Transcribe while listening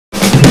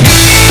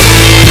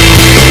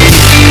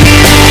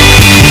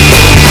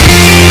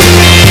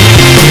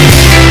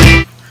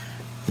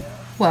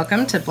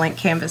Welcome to Blank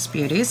Canvas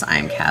Beauties.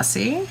 I'm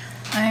Cassie.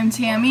 I'm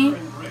Tammy.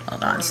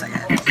 Hold on a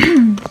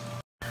second.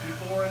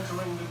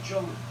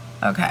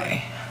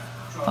 Okay.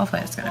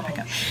 Hopefully it's going to pick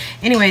up.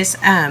 Anyways,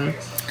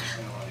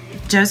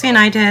 Josie and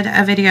I did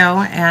a video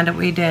and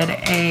we did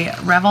a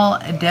Revel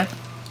dip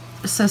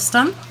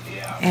system.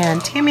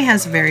 And Tammy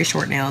has very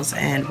short nails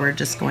and we're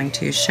just going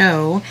to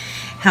show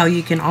how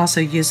you can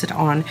also use it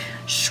on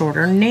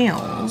shorter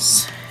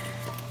nails.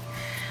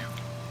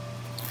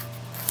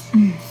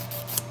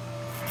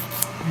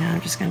 Now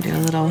I'm just going to do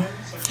a little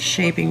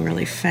shaping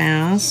really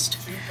fast.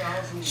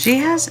 She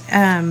has,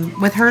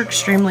 with her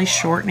extremely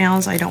short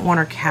nails, I don't want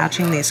her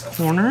catching these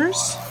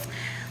corners.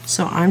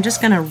 So I'm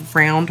just going to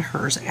round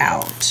hers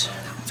out.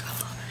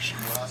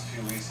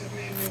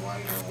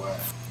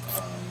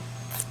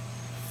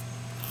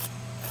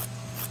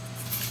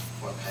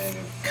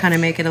 Kind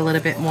of make it a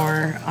little bit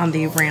more on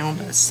the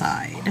round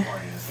side.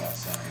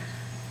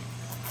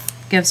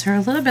 Gives her a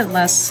little bit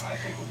less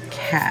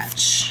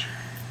catch.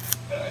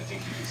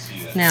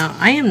 Now,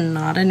 I am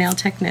not a nail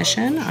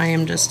technician. I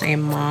am just a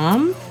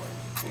mom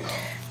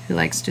who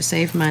likes to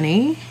save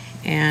money.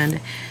 And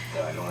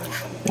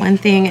one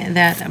thing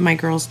that my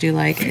girls do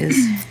like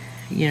is,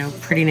 you know,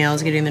 pretty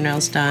nails, getting their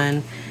nails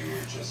done.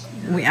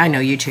 I know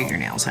you chew your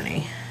nails,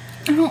 honey.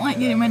 I don't like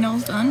getting my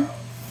nails done.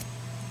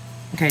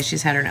 Okay,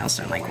 she's had her nails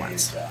done like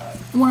once.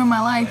 One in my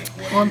life.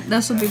 Well,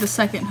 this will be the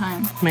second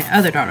time. My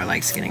other daughter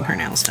likes getting her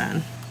nails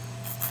done.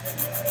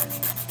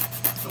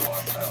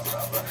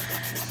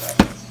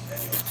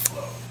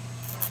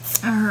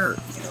 It hurt.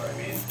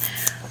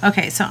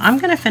 Okay, so I'm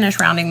going to finish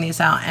rounding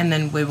these out and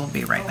then we will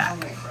be right back.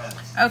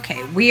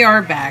 Okay, we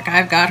are back.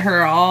 I've got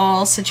her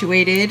all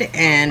situated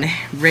and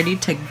ready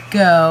to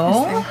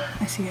go.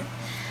 I see it.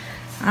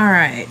 All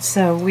right,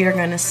 so we are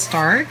going to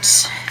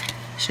start.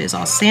 She's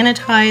all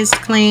sanitized,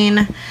 clean.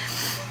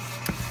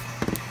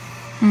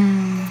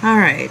 All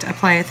right,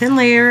 apply a thin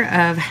layer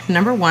of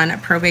number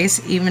 1 Pro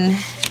Base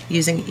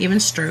using even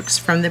strokes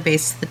from the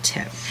base to the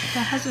tip.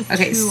 That has a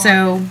Okay,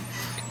 so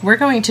we're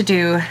going to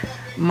do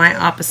my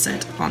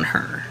opposite on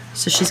her.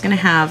 So she's going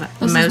to have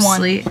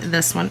mostly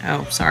this one.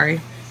 Oh,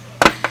 sorry.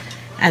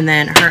 And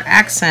then her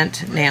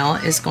accent nail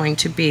is going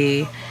to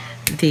be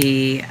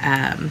the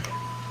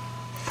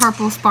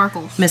Purple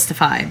Sparkles.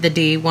 Mystify, the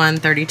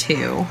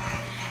D132.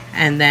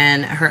 And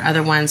then her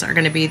other ones are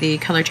going to be the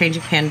Color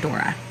Changing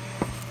Pandora.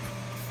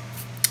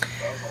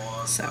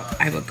 So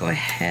I will go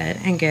ahead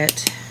and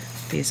get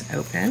these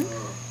open.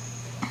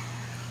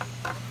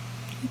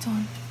 It's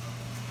on.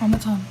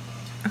 It's on.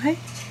 Okay.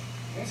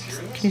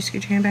 Can you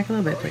scoot your hand back a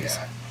little bit, please?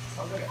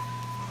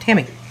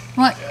 Tammy.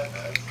 What?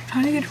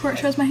 Trying to get to where it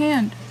shows my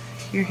hand.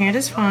 Your hand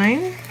is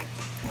fine.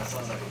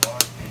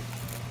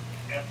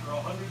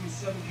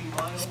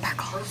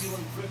 Sparkles.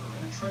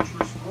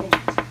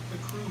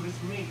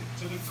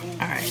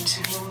 All right.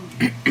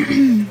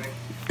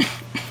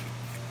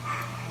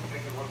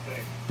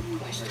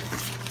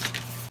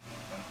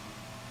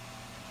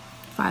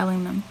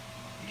 Filing them.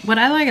 What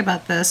I like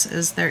about this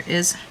is there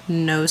is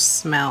no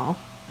smell.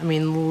 I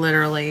mean,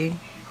 literally.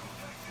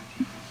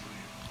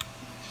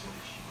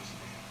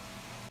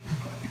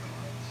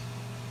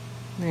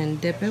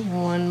 And dip it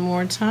one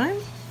more time.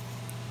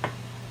 There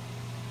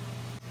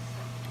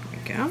we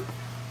go.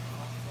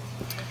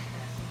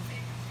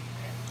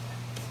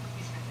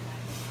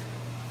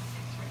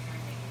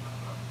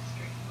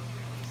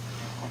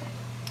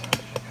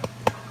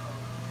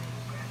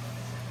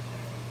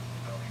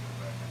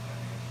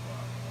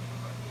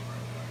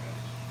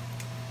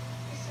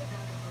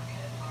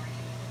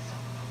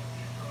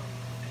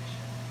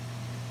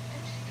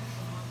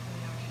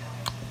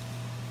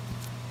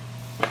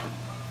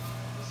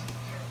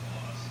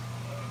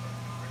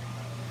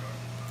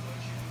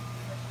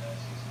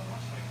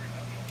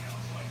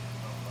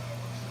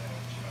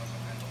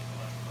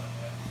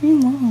 Hey,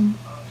 Mom.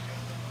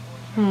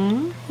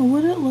 Hmm? What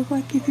would it look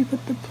like if you put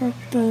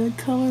the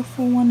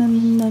colorful one and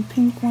then the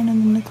pink one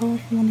and then the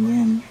colorful one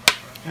again?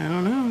 I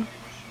don't know.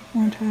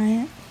 Want to try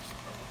it?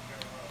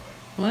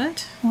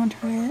 What? Want to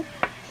try it?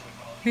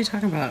 What are you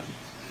talking about?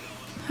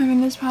 Having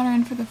this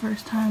pattern for the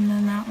first time,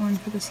 then that one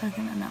for the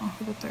second, and that one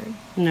for the third.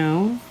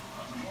 No.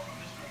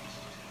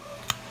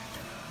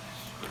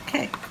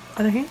 Okay.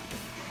 Other hand.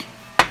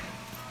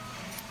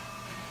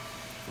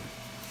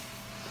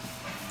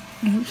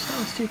 Oops, that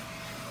was too.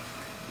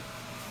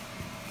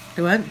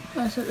 Do what?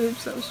 I said,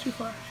 oops, that was too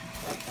far.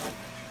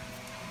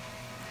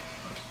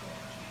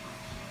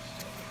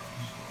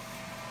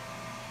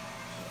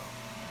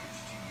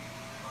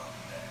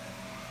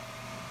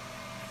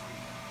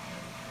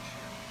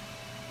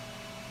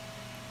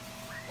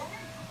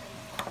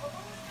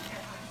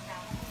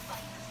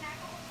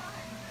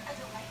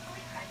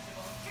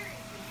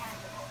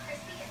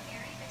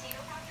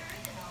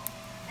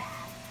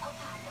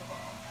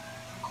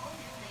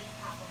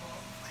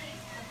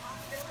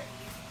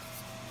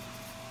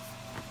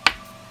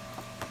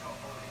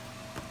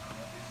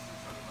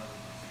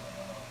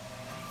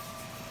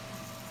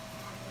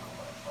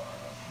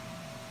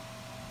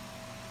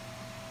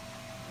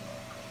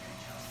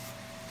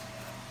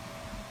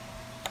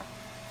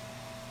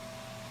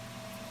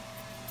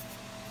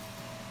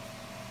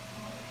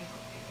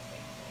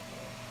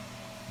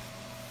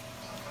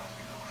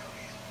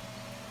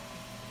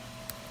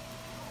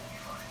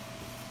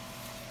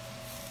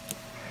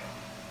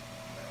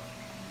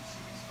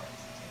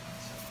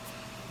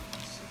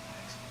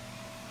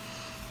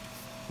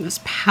 This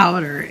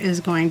powder is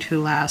going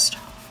to last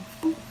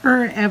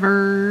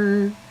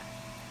forever.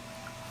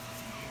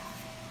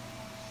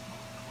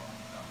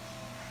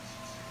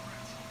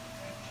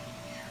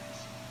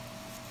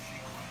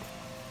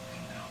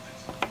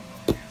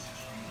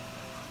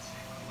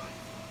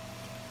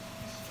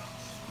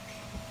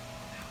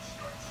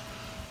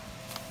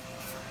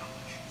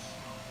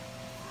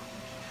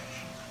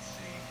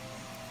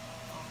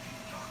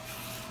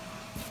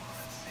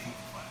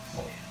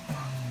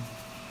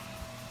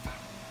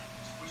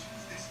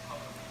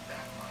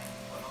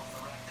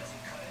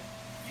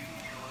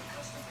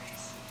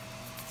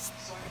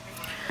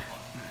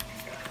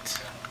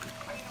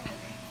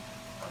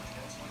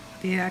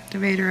 The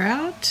activator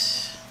out.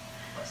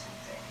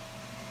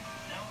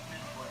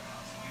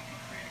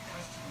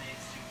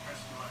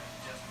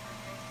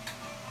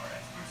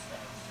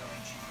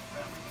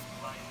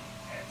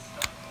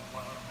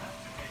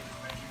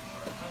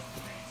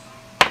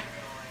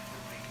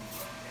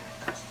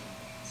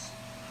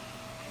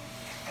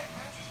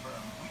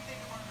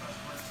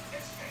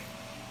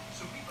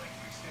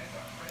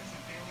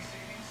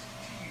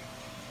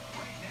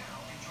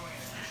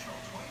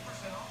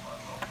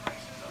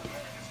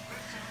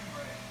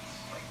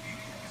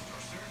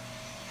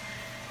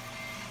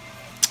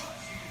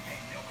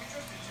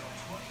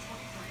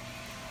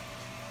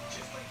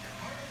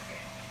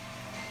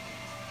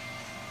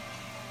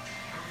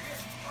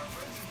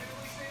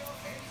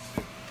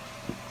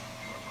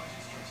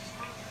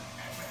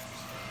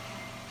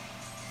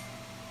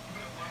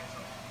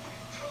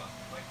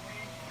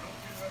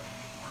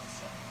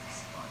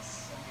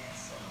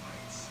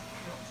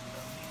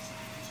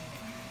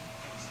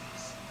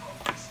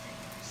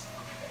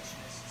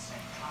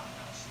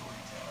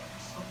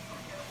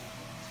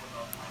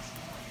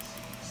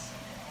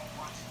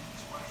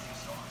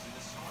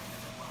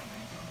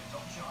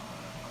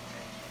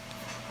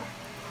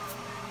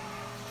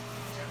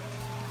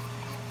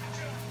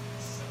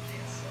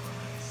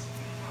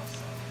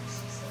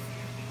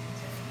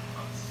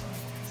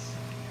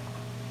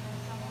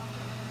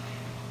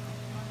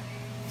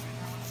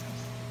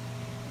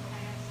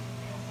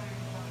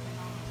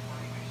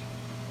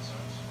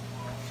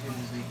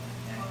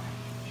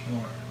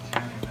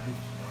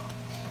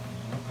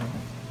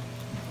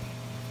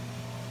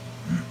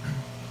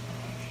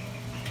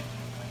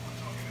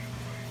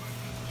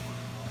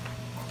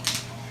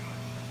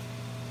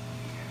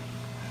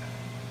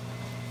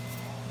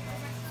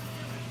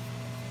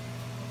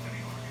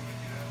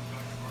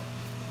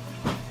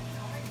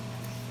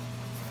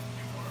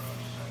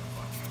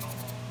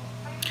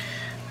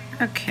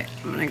 Okay,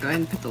 I'm gonna go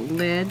ahead and put the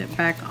lid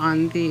back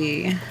on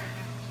the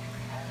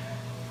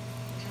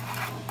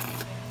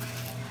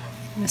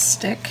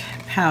Mystic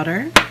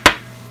powder.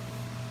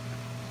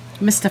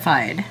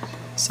 Mystified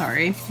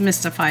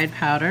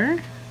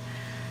powder.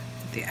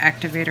 Put the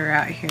activator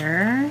out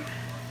here.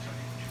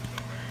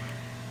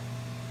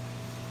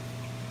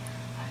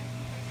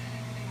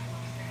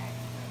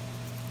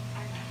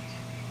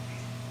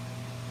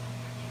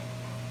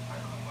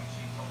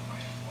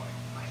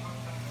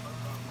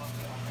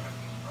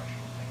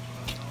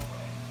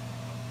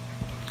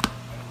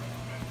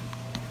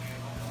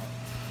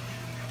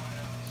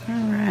 All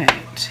right.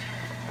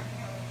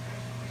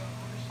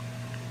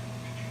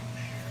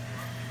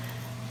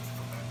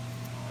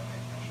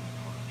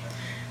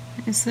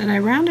 Like I said, I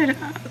rounded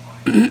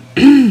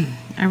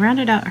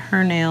out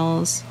her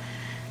nails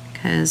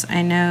because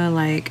I know,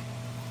 like,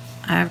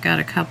 I've got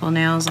a couple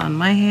nails on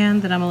my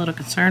hand that I'm a little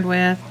concerned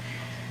with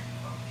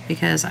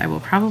because I will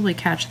probably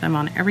catch them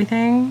on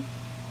everything.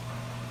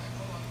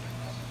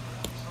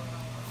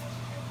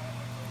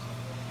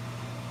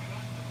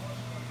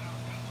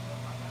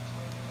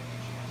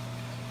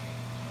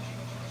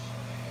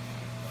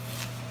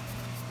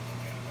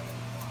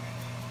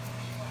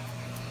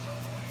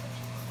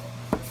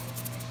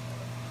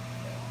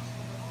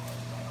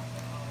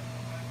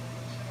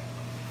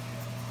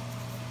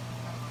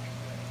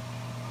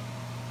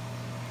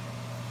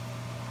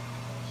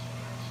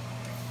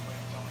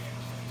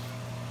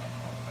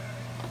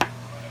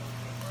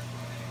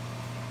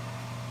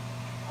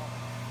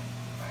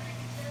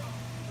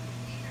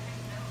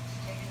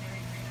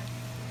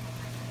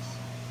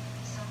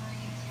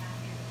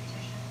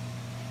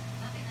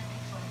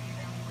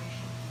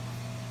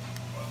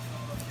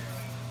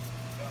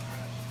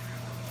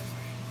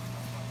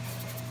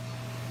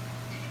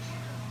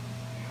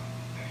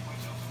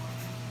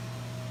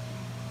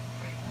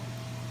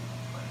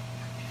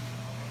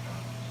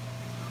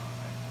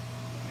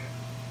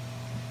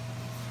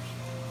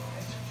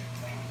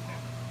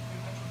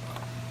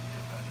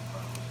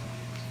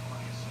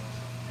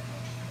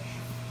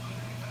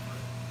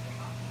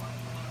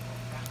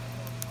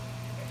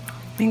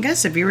 I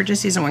guess if you were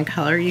just using one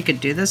color, you could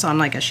do this on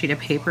like a sheet of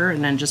paper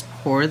and then just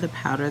pour the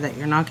powder that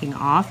you're knocking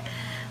off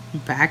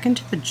back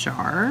into the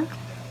jar.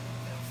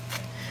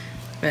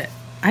 But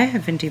I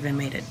haven't even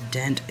made a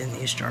dent in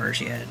these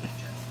jars yet.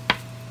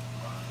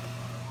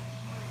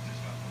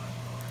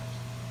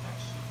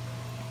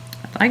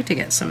 I'd like to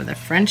get some of the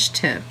French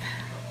tip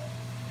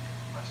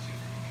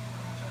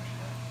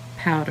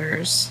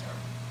powders.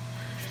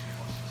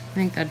 I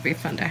think that'd be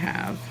fun to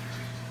have.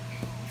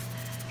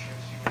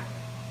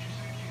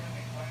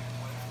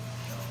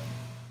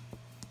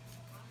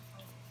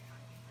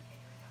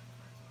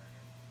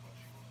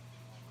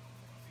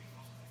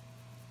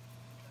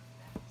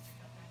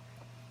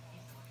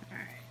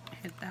 Alright,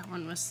 hit that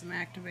one with some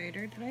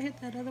activator. Did I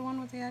hit that other one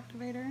with the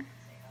activator?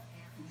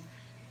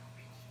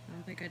 I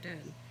don't think I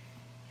did.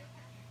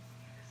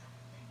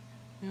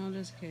 No,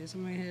 just in case,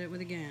 I'm going to hit it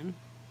with again.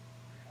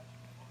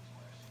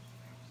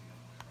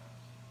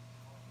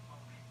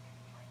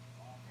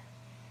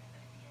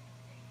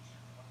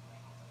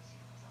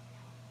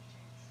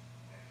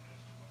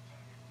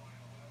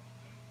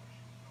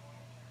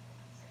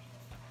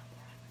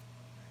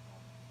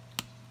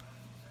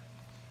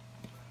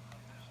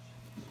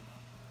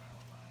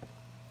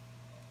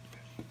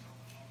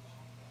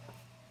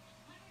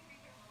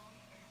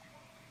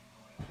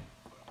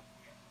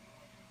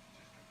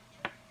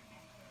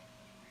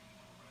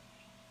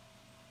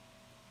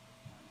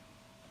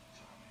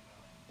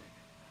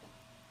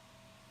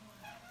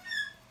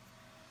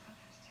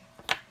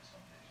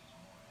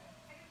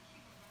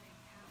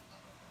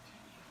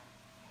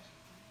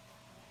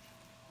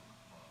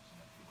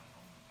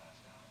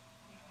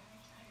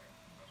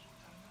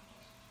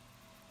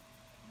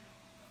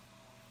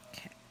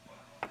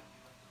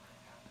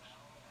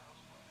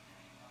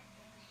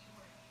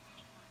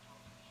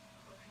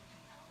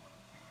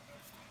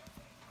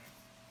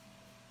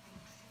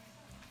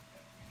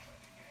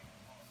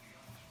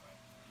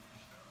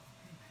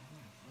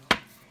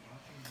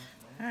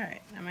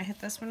 Alright, I'm going to hit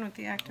this one with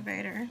the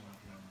activator.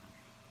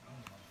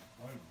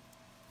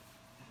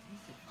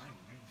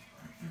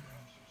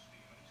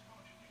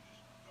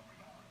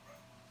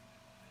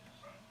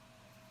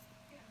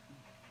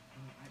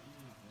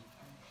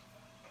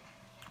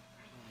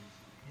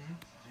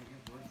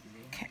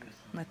 Okay,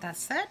 let that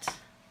sit. I'm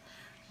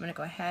going to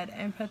go ahead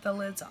and put the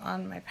lids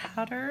on my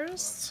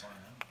powders.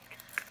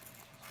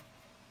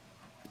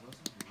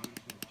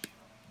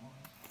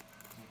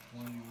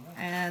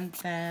 And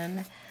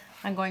then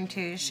I'm going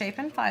to shape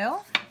and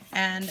file,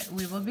 and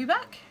we will be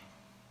back.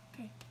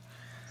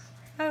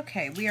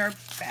 Okay, we are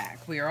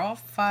back. We are all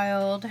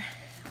filed.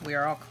 We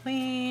are all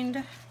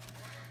cleaned.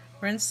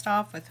 Rinsed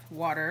off with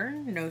water,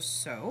 no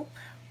soap.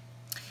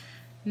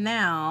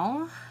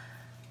 Now,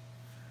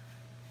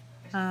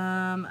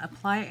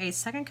 apply a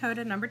second coat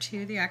of number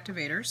 2, the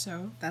activator.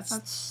 So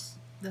that's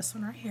this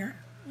one right here.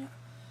 Yeah.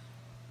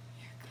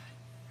 You're good.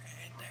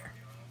 Right there.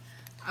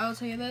 I will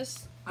tell you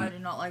this. I do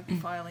not like the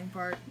filing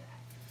part.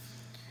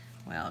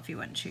 Well, if you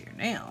wouldn't chew your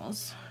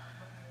nails.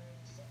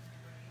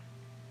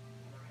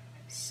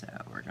 So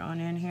we're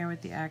going in here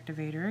with the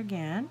activator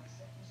again.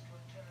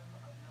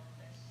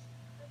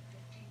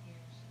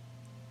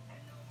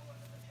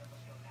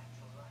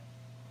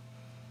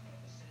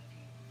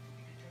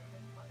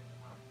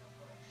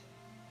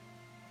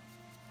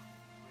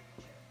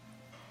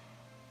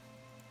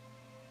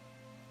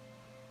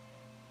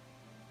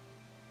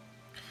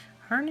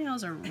 Her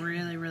nails are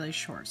really, really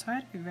short, so I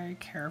had to be very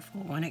careful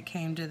when it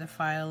came to the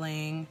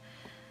filing.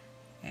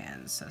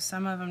 And so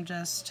some of them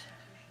just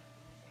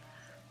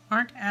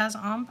aren't as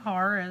on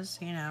par as,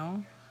 you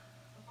know,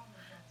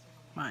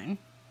 mine.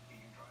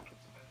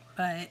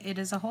 But it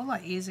is a whole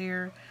lot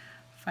easier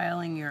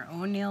filing your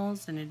own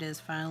nails than it is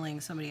filing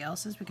somebody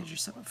else's, because you're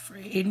so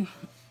afraid.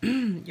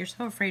 You're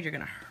so afraid you're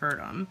going to hurt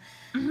them.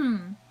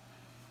 Mm-hmm.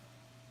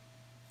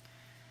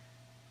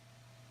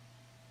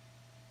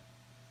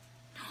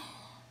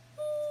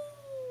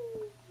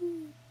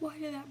 Why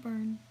did that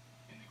burn?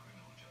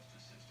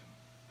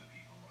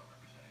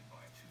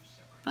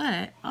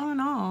 But all in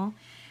all,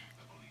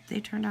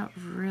 they turned out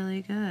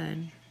really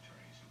good.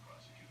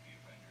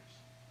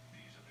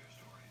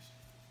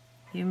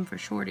 Even for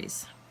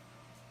shorties.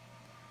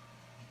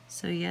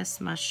 So yes,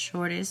 my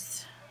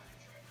shorties,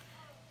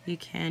 you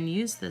can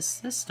use this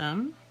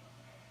system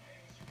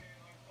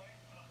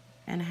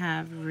and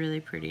have really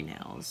pretty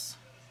nails.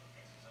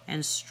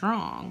 And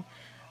strong.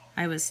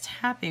 I was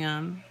tapping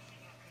them,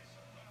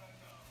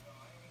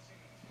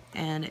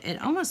 and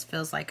it almost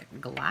feels like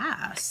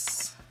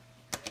glass.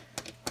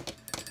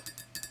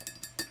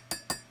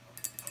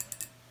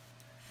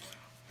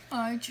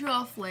 I drew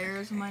off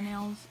layers of my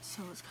nails,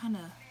 so it's kind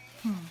of,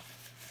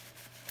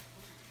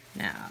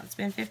 Now, it's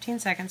been 15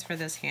 seconds for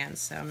this hand,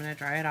 so I'm going to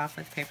dry it off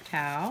with a paper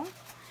towel.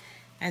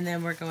 And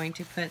then we're going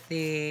to put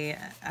the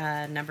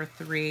number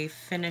 3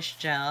 finish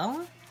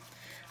gel.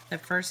 The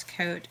first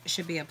coat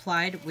should be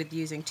applied with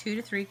using 2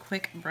 to 3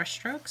 quick brush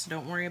strokes.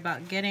 Don't worry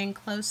about getting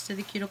close to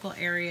the cuticle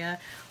area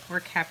or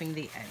capping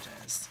the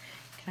edges.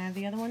 Can I have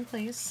the other one,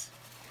 please?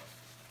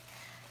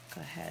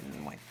 Go ahead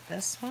and wipe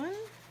this one.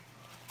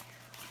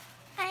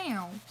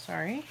 ow.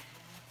 Sorry.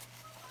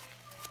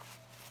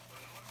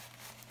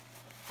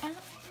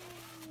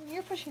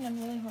 You're pushing them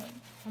really hard.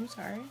 I'm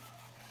sorry.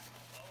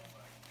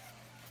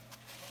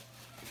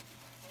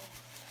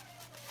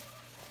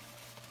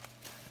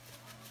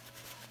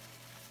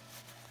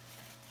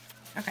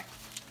 Okay.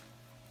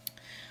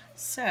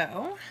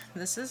 So,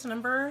 this is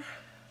number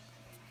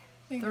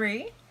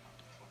 3.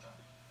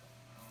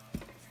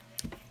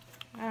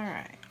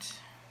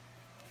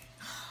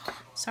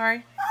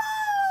 Sorry.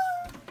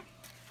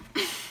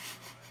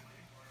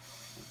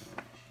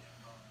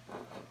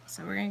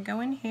 So we're going to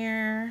go in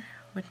here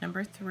with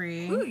number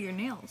 3. Ooh, your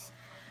nails.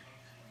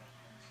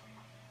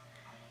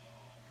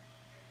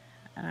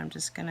 And I'm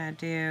just going to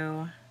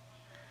do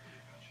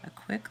a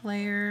quick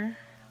layer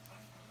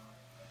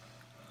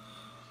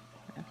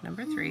of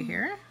number 3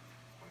 here.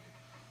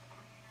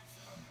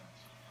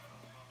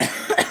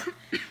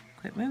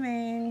 Quit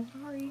moving.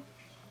 Sorry.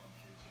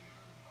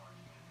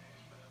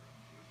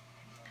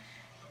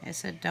 I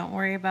said don't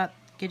worry about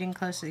getting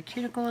close to the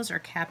cuticles or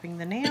capping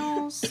the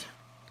nails.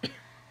 Okay,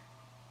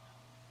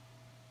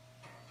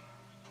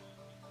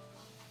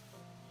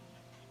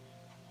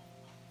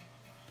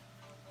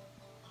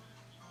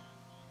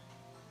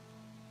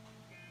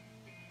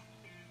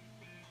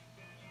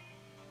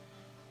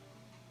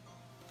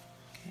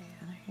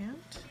 other hand.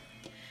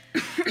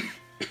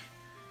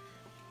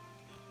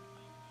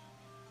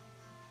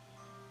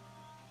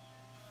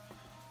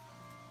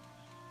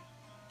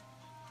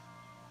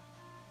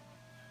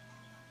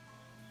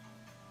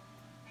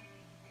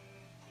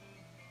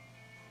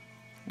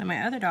 Now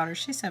my other daughter,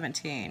 she's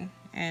 17,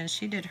 and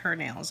she did her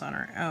nails on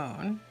her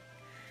own,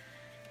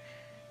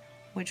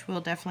 which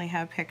we'll definitely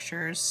have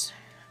pictures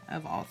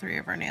of all 3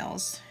 of our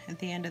nails at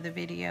the end of the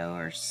video,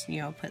 or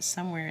put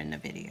somewhere in the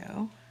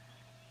video.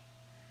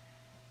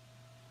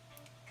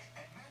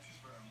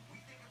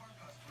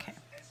 Okay,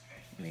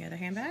 the other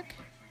hand back.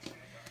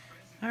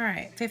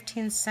 Alright,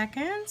 15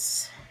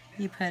 seconds.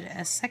 You put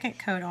a second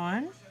coat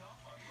on,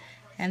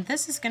 and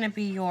this is going to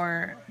be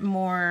your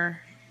more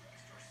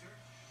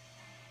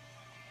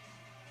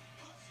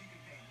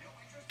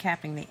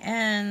capping the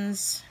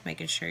ends,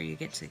 making sure you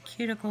get to the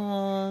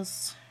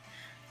cuticles.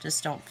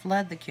 Just don't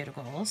flood the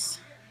cuticles.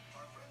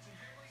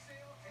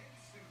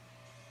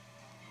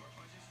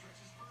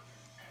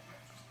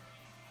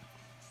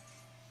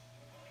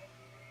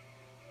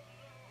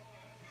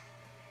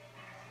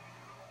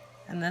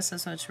 And this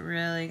is what's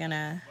really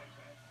gonna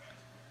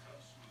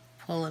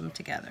pull them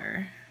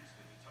together.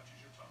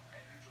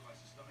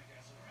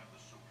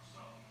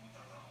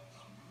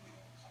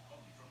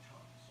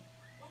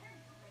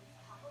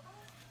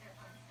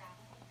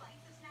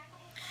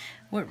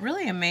 What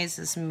really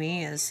amazes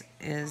me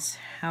is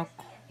how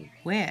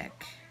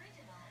quick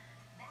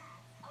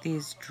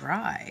these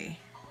dry.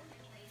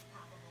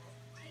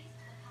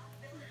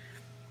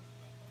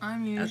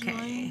 I'm usually...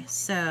 Okay,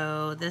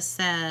 so this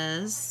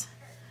says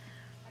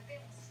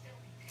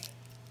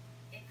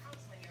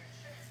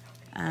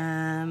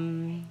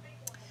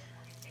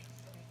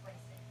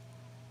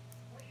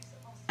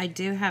I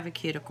do have a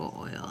cuticle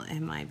oil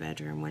in my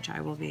bedroom, which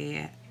I will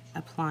be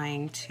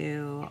applying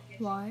to.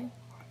 Why?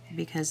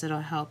 Because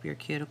it'll help your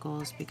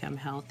cuticles become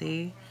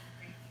healthy.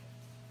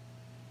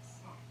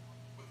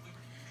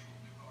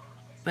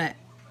 But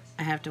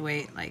I have to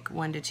wait like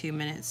 1 to 2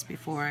 minutes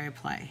before I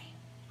apply.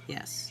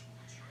 Yes,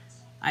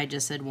 I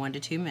just said 1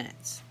 to 2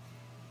 minutes.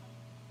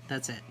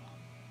 That's it.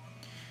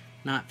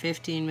 Not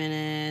 15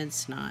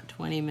 minutes, not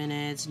 20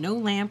 minutes. No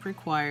lamp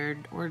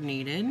required or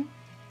needed.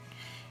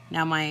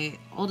 Now my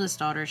oldest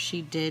daughter,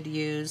 she did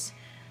use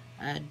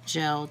a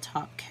gel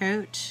top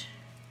coat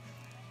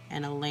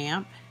and a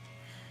lamp.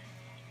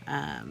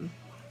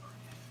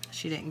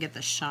 She didn't get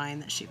the shine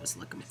that she was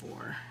looking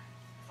for.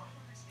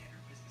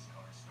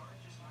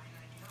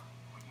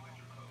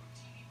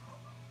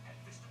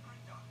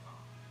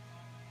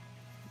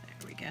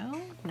 There we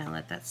go. Now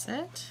let that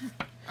sit.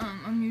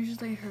 I'm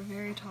usually her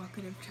very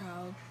talkative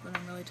child when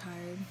I'm really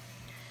tired.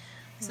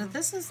 So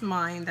this is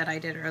mine that I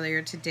did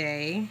earlier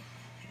today,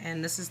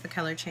 and this is the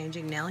color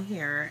changing nail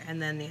here,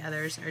 and then the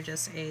others are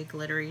just a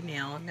glittery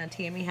nail. Now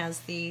Tammy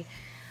has the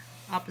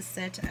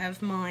opposite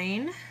of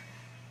mine.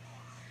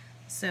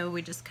 So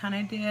we just kind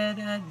of did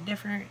a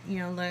different,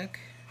 look.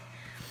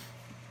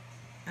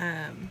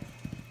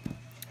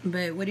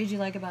 But what did you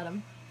like about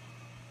them?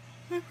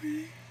 They're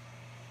pretty.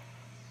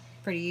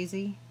 Pretty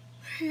easy?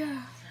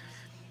 Yeah.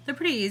 They're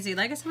pretty easy.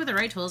 Like I said, with the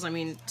right tools, I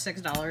mean,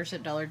 $6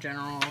 at Dollar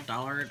General,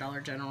 Dollar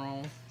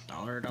General,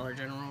 Dollar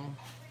General.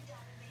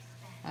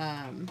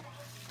 I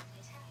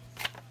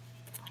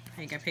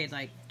think I paid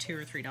like $2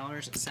 or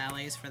 $3 at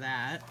Sally's for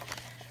that.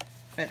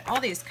 But all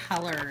these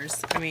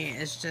colors, I mean,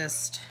 it's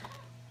just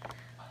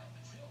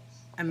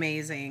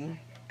amazing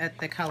at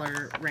the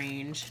color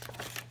range.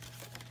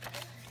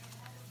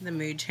 The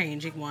mood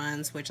changing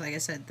ones, which like I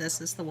said,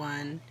 this is the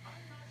one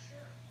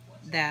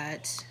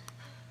that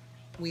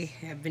we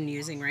have been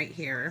using right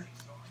here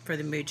for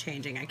the mood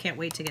changing. I can't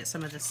wait to get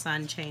some of the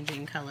sun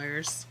changing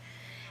colors.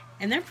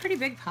 And they're pretty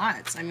big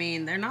pots. I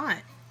mean, they're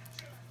not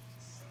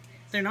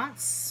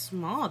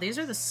small. These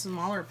are the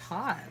smaller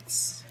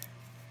pots.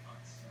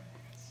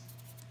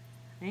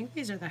 I think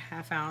these are the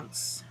 1/2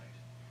 ounce.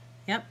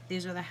 Yep,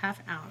 these are the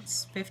 1/2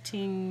 ounce.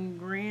 15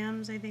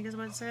 grams, I think is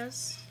what it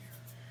says.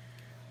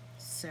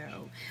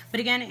 So, but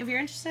again, if you're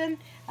interested,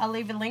 I'll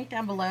leave a link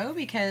down below,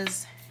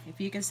 because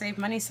if you can save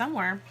money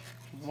somewhere,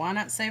 why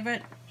not save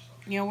it,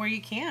 where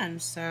you can.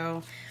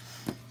 So,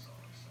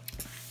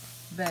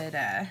 but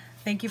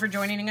thank you for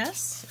joining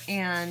us,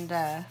 and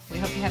we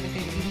hope you have a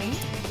good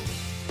evening.